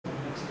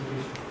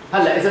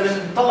هلا اذا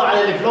بنطلع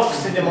على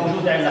البلوكس اللي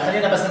موجوده عندنا،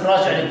 خلينا بس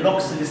نراجع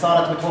البلوكس اللي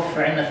صارت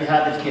متوفره عندنا في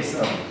هذا الكيس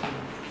ستدي.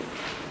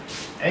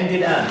 عندي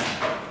الان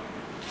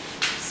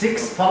 6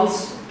 pulse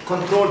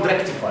controlled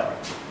rectifier.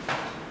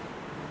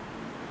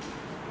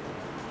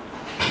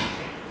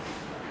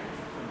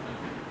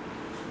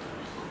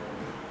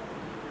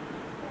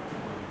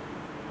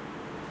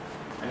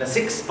 عندنا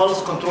 6 pulse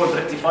controlled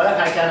rectifier،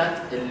 هاي كانت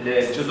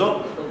الجزء،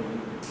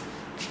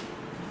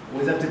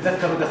 واذا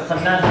بتتذكروا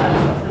دخلنا لها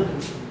الفا.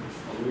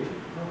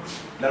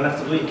 لو بدك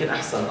تضوي يمكن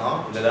احسن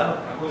ولا لا؟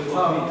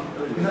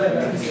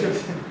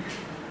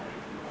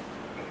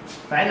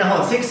 فعندنا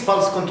هون 6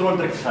 pulse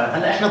controlled rectifier.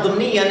 هلا احنا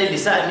ضمنيا اللي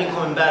سال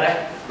منكم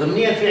امبارح،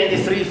 ضمنيا في عندي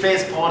 3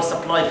 phase power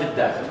supply في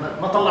الداخل،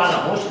 ما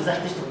طلعناهوش، اذا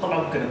احتجتوا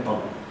تطلعوا ممكن نطلع.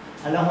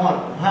 هلا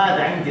هون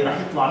وهذا عندي راح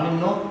يطلع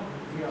منه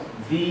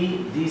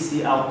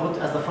VDC output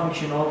as a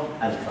function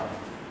of alpha.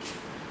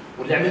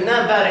 واللي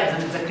عملناه امبارح اذا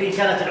متذكرين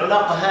كانت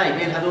العلاقه هاي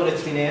بين هذول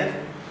الاثنين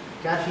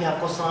كان فيها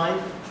كوساين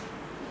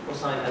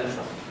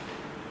الفا.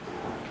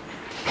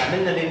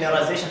 عملنا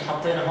لينيرايزيشن،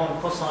 حطينا هون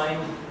كوساين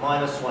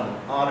ماينس 1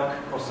 ارك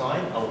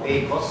كوساين او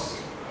اي كوس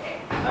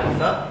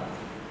الفا.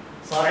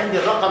 صار عندي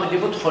الرقم اللي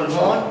بدخل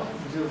هون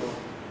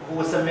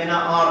هو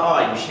سميناه ار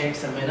اي، مش هيك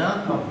سميناه؟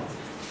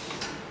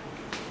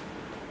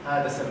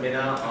 هذا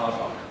سميناه ار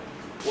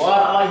اي،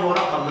 وار اي هو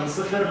رقم من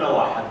 0 ل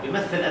 1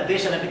 بيمثل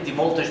قديش انا بدي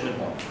فولتج من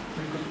هون.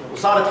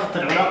 وصارت حتى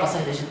العلاقه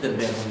سهله جدا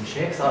بينهم، مش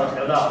هيك؟ صارت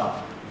العلاقه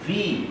V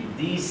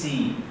DC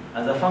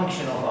as a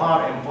function of R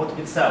input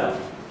بتساوي،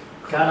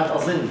 كانت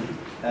اظن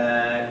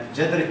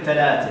جذر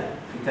الثلاثة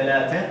في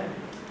 3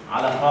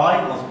 على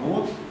باي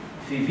مضبوط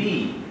في V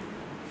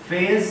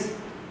فيز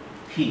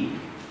بيك،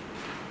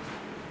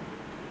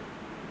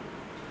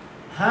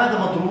 هذا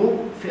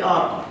مضروب في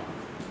R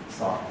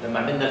صار لما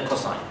عملنا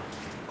الكوساين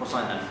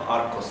الفا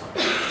ار كوساين.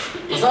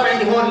 فصار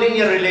عندي هون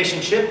لينير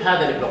ريليشن شيب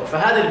هذا البلوك،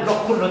 فهذا البلوك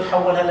كله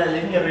تحول هلا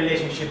لينير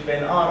ريليشن شيب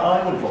بين ار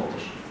اي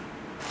والفولتج.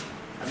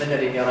 عملنا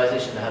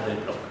لينيرايزيشن لهذا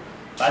البلوك،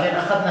 بعدين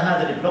اخذنا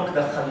هذا البلوك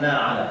دخلناه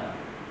على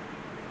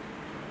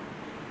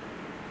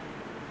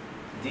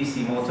دي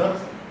سي موتور،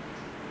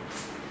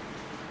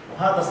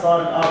 وهذا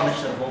صار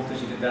الارمتشر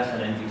فولتج اللي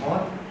داخل عندي هون.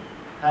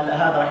 هلا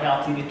هذا راح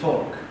يعطي لي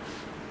تورك،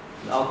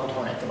 الاوتبوت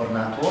هون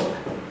اعتبرناه تورك،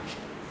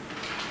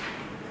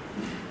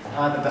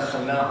 وهذا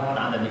دخلناه هون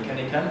على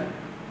ميكانيكال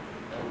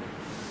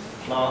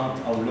بلانت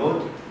او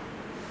لود،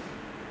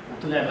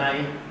 وطلع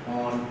معي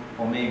هون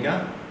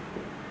اوميجا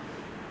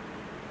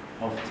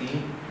اوف تي،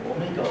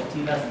 واوميجا اوف تي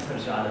لازم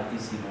ترجع على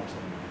الدي سي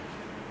موتور.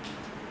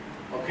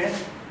 اوكي؟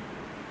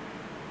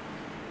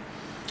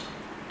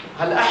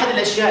 هلا احد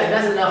الاشياء اللي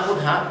لازم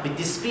ناخذها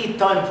بدي سبيد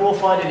تايم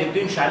بروفايل اللي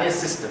بده يمشي عليه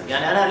السيستم،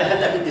 يعني انا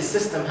لهلا بدي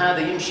السيستم هذا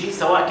يمشي،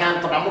 سواء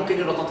كان طبعا ممكن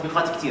له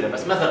تطبيقات كثيره،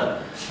 بس مثلا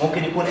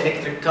ممكن يكون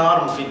الكتريك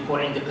كار، ممكن يكون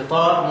عندي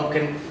قطار،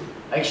 ممكن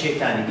اي شيء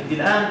ثاني. بدي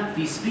الان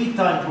في سبيد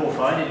تايم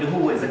بروفايل اللي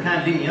هو اذا كان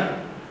لينير،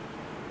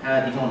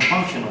 هذه هون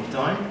فانكشن اوف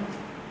تايم،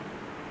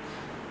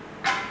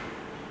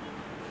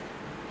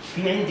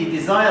 في عندي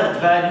desired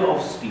value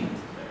of speed،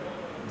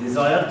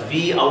 desired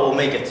V او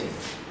اوميجا تي.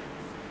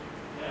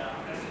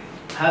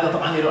 هذا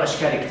طبعا له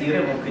اشكال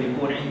كثيره، ممكن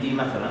يكون عندي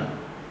مثلا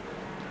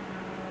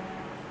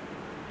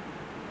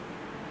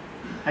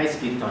هاي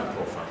سبيد تايم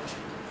بروفايل،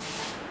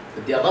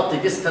 بدي اغطي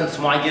ديستانس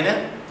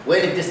معينه،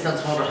 وين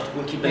الديستانس هون راح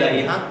تكون كيف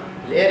بلاقيها؟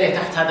 الاريا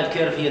تحت هذا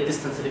الكيرف هي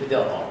الديستانس اللي بدي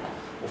اقطعه،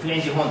 وفي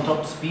عندي هون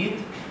توب سبيد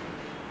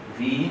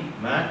في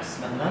ماكس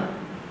مثلا،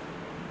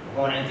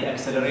 وهون عندي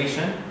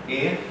اكسلريشن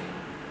A،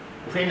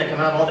 وفي عندنا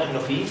كمان واضح انه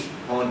في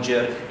هون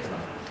جيرك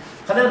كمان.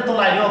 خلينا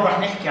نطلع اليوم راح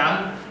نحكي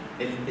عن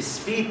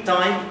السبيد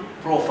تايم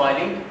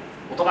بروفايلنج،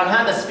 وطبعا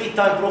هذا سبيد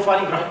تايم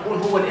بروفايلنج راح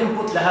يكون هو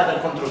الانبوت لهذا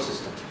الكنترول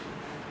سيستم.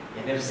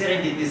 يعني بصير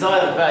عندي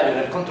ديزاير فاليو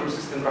للكنترول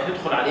سيستم راح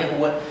يدخل عليه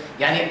هو،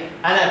 يعني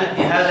انا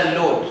بدي هذا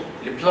اللود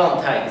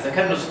البلانت هاي اذا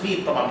كان له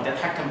سبيد، طبعا بدي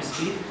اتحكم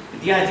بالسبيد،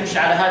 بدي اياها تمشي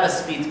على هذا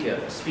السبيد كيرف،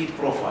 سبيد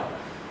بروفايل.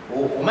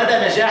 ومدى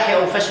نجاحي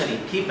او فشلي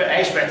كيف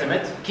ايش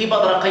بعتمد؟ كيف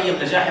بقدر اقيم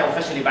نجاحي او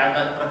فشلي بعد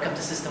ما ركبت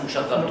السيستم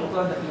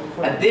وشغلته؟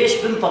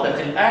 قديش بنطبق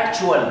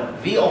الاكتشوال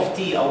في اوف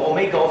تي او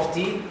اوميجا اوف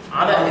تي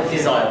على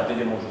الديزاير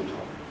اللي موجود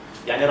هون.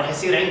 يعني راح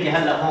يصير عندي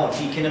هلا هون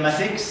في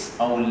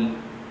كينيماتكس او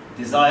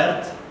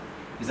الديزايرد،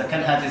 اذا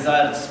كان هذا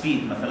ديزايرد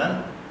سبيد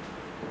مثلا،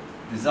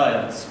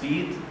 ديزايرد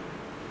سبيد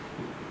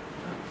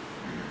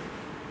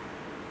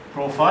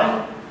بروفايل،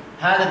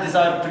 هذا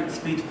الديزايرد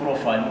سبيد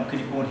بروفايل ممكن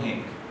يكون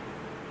هيك،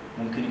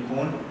 ممكن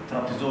يكون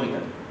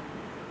ترابيزويدال،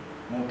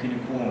 ممكن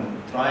يكون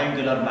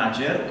تراينجلر مع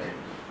جيرك،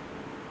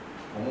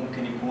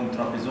 وممكن يكون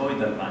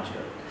ترابيزويدال مع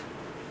جيرك.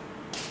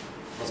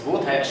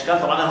 مضبوط؟ هاي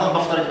اشكال. طبعا انا هون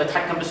بفترض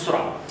بتحكم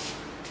بالسرعه،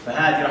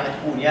 فهذه راح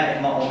تكون يا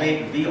اما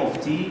اوميجا في اوف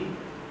تي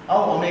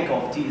او اوميجا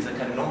اوف تي اذا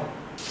كان له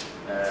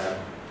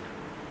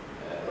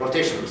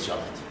روتيشنال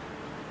شافت.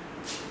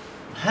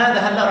 هذا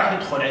هلا راح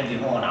يدخل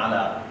عندي هون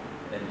على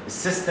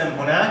السيستم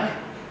هناك،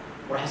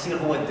 وراح يصير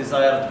هو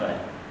الديزايرد فاليو.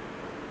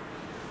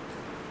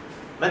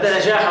 مدى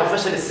نجاح او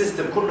فشل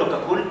السيستم كله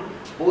ككل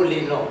بقول لي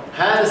انه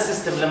هذا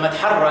السيستم لما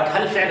تحرك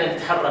هل فعلا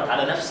تحرك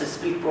على نفس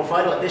السبيد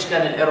بروفايل، وقديش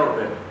كان الايرور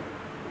بينه.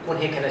 يكون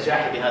هيك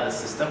نجاحي بهذا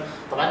السيستم.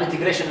 طبعا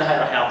الانتجريشن لهي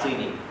راح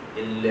يعطيني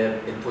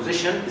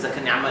البوزيشن اذا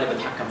كاني عمالي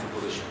بتحكم في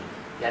البوزيشن،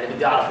 يعني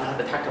بدي اعرف ان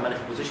هل بتحكم انا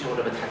في البوزيشن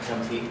ولا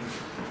بتحكم فيه.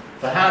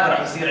 فهذا راح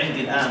يصير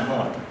عندي الان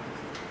هون،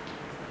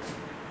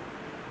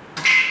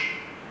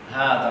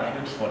 هذا راح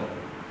يدخل،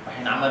 راح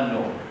ينعمل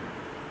له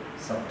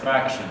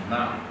subtraction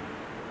مع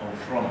او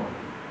from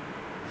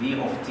v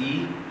of t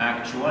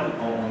actual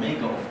او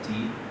omega of t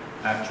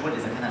actual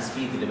اذا كانها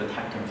سبيد اللي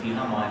بتحكم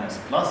فيها minus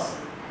plus،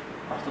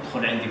 راح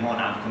تدخل عندي هون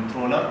على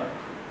الكنترولر.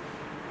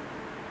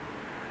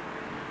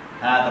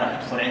 هذا راح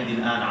يدخل عندي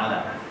الان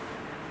على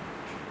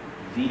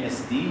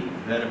VSD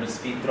variable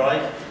speed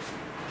drive،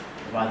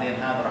 وبعدين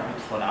هذا راح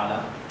يدخل على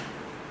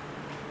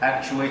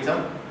actuator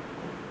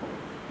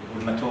اللي هو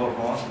الماتور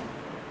هون،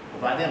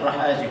 وبعدين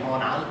راح اجي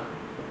هون على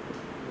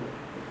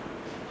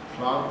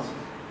plant.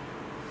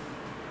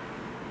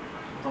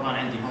 طبعا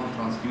عندي هون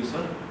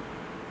ترانسديوسر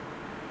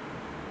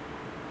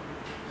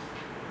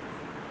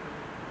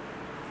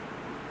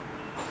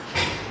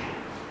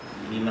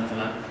اللي هي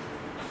مثلا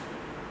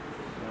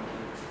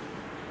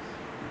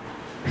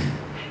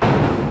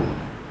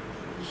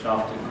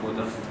شافت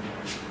انكودر.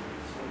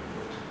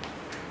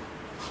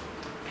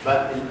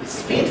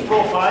 فالسبيد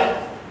بروفايل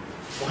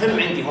مهم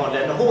عندي هون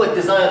لانه هو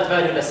الديزايرد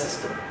فاليو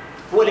للسيستم،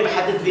 هو اللي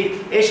بحدد لي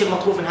ايش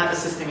المطلوب من هذا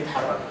السيستم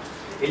يتحرك.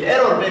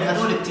 الايرور بين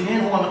هذول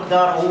الاثنين هو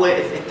مقدار، هو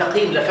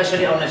التقييم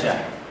لفشلي او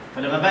نجاحي.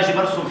 فلما باجي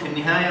برسم في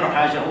النهايه راح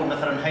اجي اقول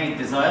مثلا هي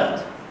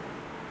الديزايرد،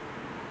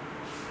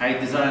 هي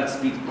الديزايرد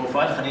سبيد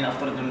بروفايل، خلينا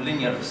افترض انه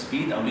لينير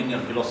سبيد او لينير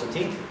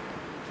فيلوسيتي،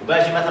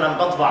 وباجي مثلا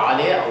بطبع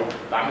عليه او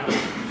بعمل له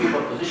سوبر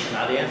بوزيشن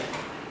عليه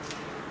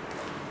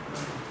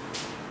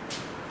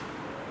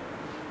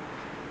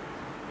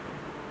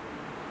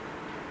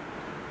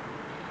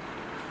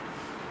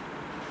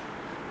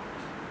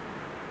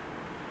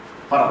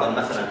فرضا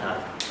مثلا.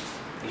 هذا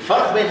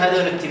الفرق بين هذول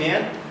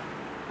الاثنين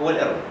هو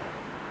الايرور،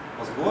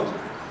 مضبوط؟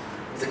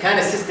 اذا كان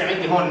السيستم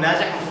عندي هون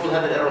ناجح المفروض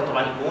هذا الايرور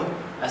طبعا يكون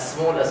as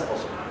small as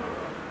possible.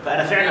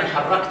 فانا فعلا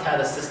حركت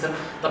هذا السيستم.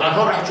 طبعا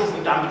هون راح تشوفوا،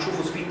 انتم عم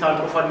بتشوفوا سبيد تايم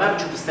بروفايل، ما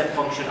بتشوفوا ستيب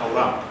فانكشن او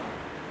رامب.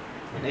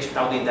 يعني ايش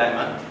متعودين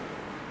دائما؟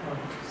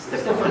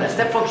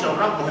 ستيب فانكشن او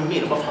رامب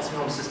مهمين وبفحص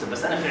فيهم السيستم،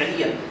 بس انا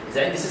فعليا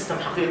اذا عندي سيستم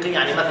حقيقي،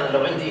 يعني مثلا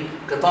لو عندي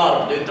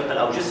قطار بده ينتقل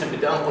او جسم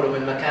بدي انقله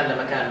من مكان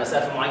لمكان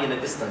مسافه معينه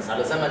ديستنس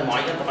على زمن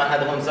معين، طبعا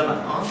هذا هون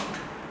زمن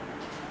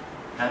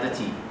هذا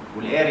تي،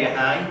 والاريا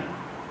هاي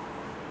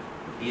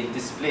هي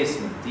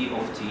الديسبيسمنت دي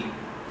اوف تي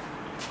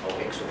او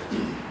اكس اوف تي.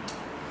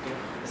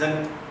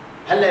 اذا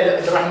هلا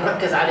اللي راح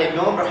نركز عليه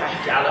اليوم راح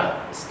احكي على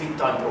سبيد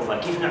تايم بروفايل،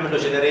 كيف نعمل له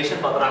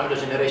جنريشن. بقدر اعمل له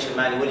جنريشن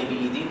مانيولي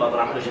بايدي، بقدر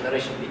اعمل له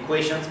جنريشن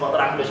بالايكويشنز، بقدر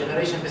اعمل له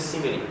جنريشن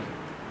بالسيميلي،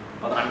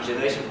 بقدر اعمل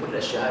جنريشن بكل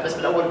الاشياء. بس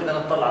بالاول بدنا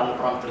نطلع على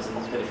البارامترز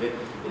المختلفه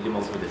اللي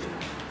موجوده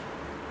فيه.